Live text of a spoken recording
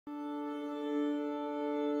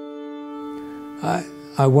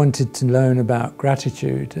I wanted to learn about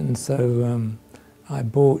gratitude, and so I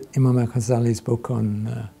bought Imam al-Ghazali's book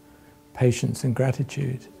on patience and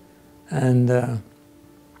gratitude, and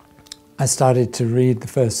I started to read the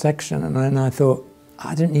first section, and then I thought,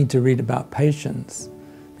 I don't need to read about patience,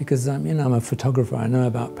 because I'm a photographer, I know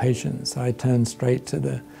about patience. I turned straight to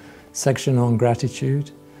the section on gratitude,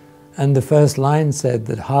 and the first line said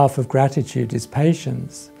that half of gratitude is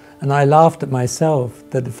patience. And I laughed at myself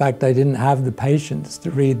that the fact I didn't have the patience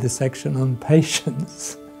to read the section on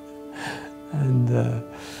patience. And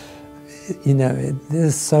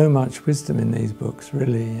there's so much wisdom in these books,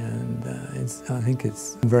 really, and I think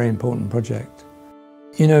it's a very important project.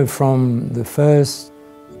 From the first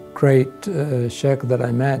great sheikh that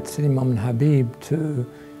I met, Sidi Muhammad Habib, to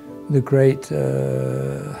the great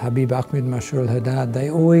Habib Ahmed Mashur al-Haddad,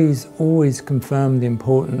 they always confirmed the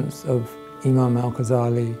importance of Imam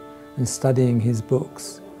al-Ghazali and studying his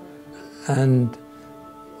books. And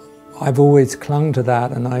I've always clung to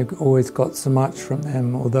that, and I always got so much from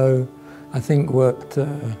them, although I think what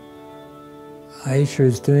Aisha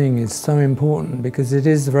is doing is so important, because it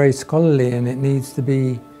is very scholarly and it needs to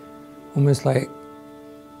be almost like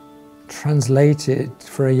translated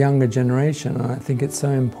for a younger generation. And I think it's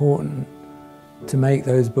so important to make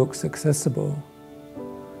those books accessible.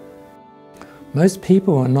 Most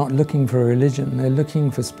people are not looking for a religion, they're looking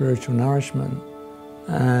for spiritual nourishment.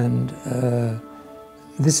 And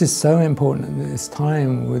this is so important at this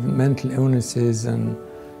time with mental illnesses and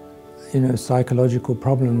psychological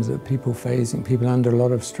problems that people facing, people under a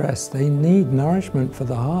lot of stress. They need nourishment for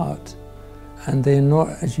the heart. And they're not,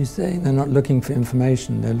 as you say, they're not looking for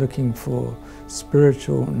information, they're looking for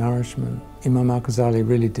spiritual nourishment. Imam al-Ghazali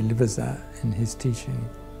really delivers that in his teaching.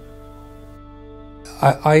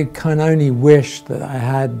 I can only wish that I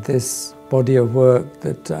had this body of work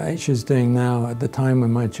that Aisha's doing now at the time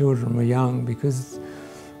when my children were young, because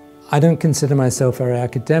I don't consider myself very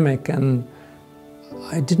academic, and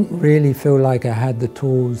I didn't really feel like I had the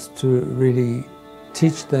tools to really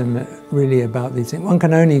teach them really about these things. One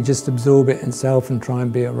can only just absorb it himself and try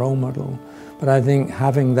and be a role model. But I think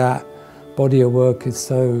having that body of work is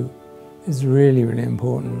really, really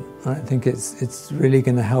important. I think it's really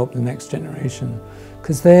going to help the next generation,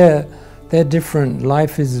 because they're different.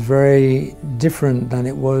 Life is very different than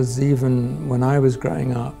it was even when I was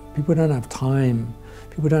growing up. People don't have time.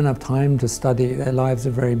 People don't have time to study. Their lives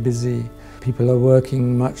are very busy. People are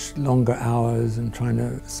working much longer hours and trying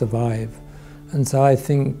to survive. And so I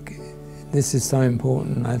think this is so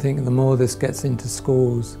important. I think the more this gets into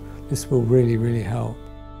schools, this will really, really help.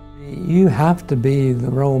 You have to be the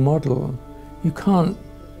role model. You can't,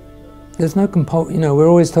 there's no compulsion, we're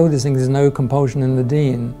always told this thing, there's no compulsion in the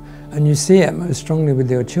deen. And you see it most strongly with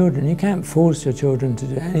your children. You can't force your children to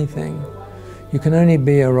do anything. You can only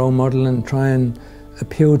be a role model and try and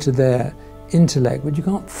appeal to their intellect, but you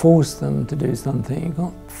can't force them to do something. You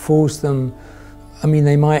can't force them.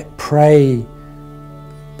 They might pray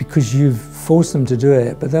because you've forced them to do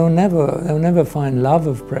it, but they'll never find love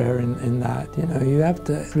of prayer in that. You have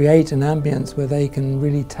to create an ambience where they can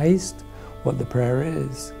really taste what the prayer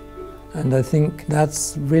is. And I think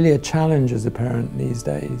that's really a challenge as a parent these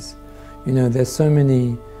days. There's so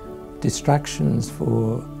many distractions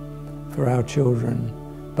for our children,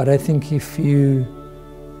 but I think if you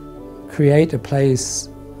create a place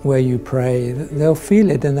where you pray, they'll feel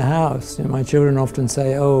it in the house. My children often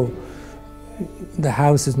say, oh, the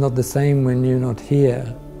house is not the same when you're not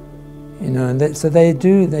here. So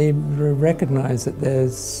they recognize that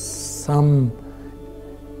there's some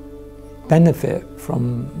benefit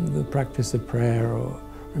from the practice of prayer or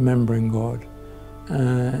remembering God.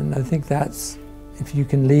 And I think that's, if you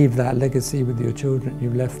can leave that legacy with your children,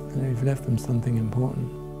 you've left them something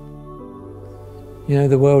important.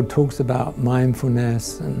 The world talks about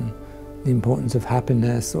mindfulness and the importance of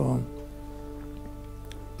happiness,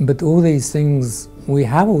 but all these things, we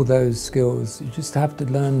have all those skills. You just have to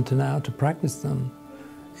learn to know how to practice them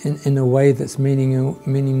in a way that's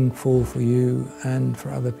meaningful for you and for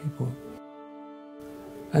other people.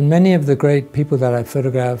 And many of the great people that I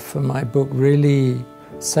photographed for my book really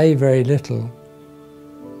say very little.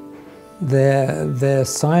 Their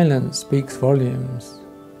silence speaks volumes.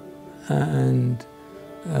 And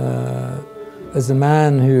as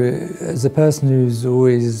a person who's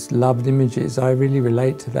always loved images, I really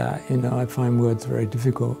relate to that. I find words very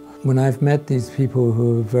difficult. When I've met these people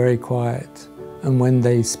who are very quiet, and when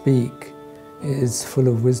they speak, it is full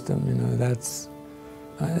of wisdom.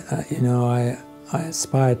 I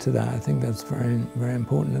aspire to that. I think that's very, very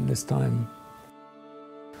important at this time.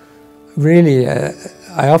 Really,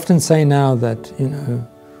 I often say now that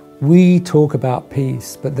We talk about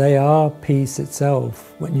peace, but they are peace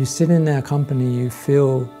itself. When you sit in their company, you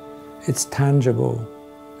feel it's tangible.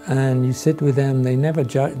 And you sit with them, they never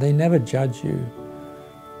judge you.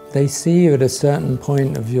 They see you at a certain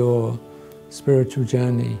point of your spiritual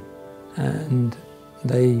journey, and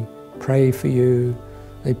they pray for you.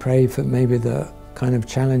 They pray for maybe the kind of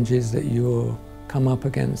challenges that you'll come up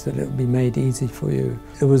against, that it will be made easy for you.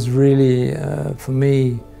 It was really, for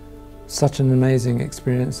me, such an amazing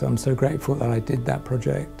experience. I'm so grateful that I did that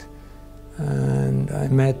project. And I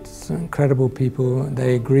met some incredible people.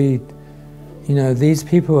 They agreed, you know, these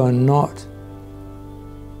people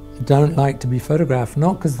don't like to be photographed,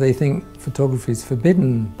 not because they think photography is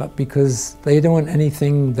forbidden, but because they don't want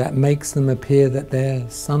anything that makes them appear that they're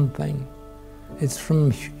something. It's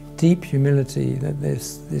from deep humility that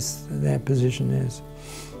their position is.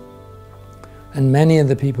 And many of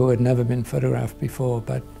the people had never been photographed before,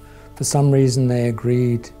 but for some reason they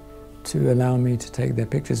agreed to allow me to take their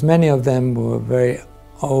pictures. Many of them were very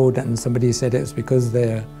old, and somebody said it was because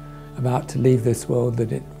they're about to leave this world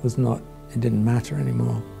that it didn't matter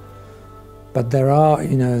anymore. But there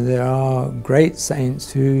are great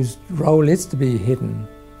saints whose role is to be hidden.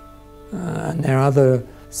 And there are other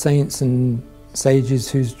saints and sages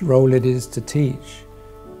whose role it is to teach.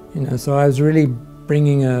 You know, so I was really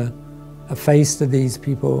bringing a face to these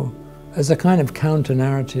people as a kind of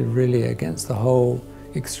counter-narrative, really, against the whole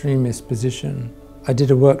extremist position. I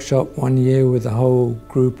did a workshop one year with a whole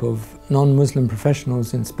group of non-Muslim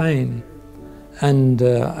professionals in Spain. And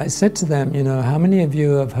I said to them, you know, how many of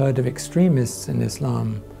you have heard of extremists in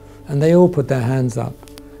Islam? And they all put their hands up.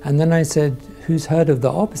 And then I said, who's heard of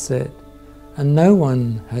the opposite? And no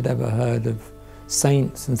one had ever heard of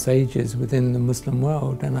saints and sages within the Muslim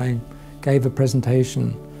world. And I gave a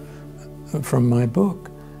presentation from my book.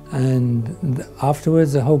 And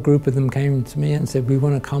afterwards, a whole group of them came to me and said, we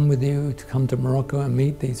want to come with you to come to Morocco and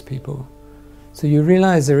meet these people. So you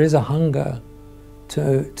realize there is a hunger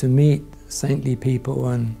to meet saintly people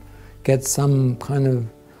and get some kind of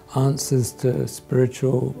answers to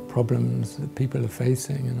spiritual problems that people are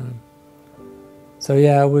facing, you know. So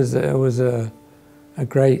yeah, it was a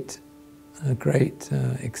great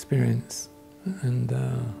experience, and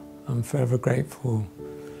I'm forever grateful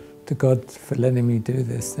to God for letting me do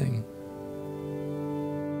this thing.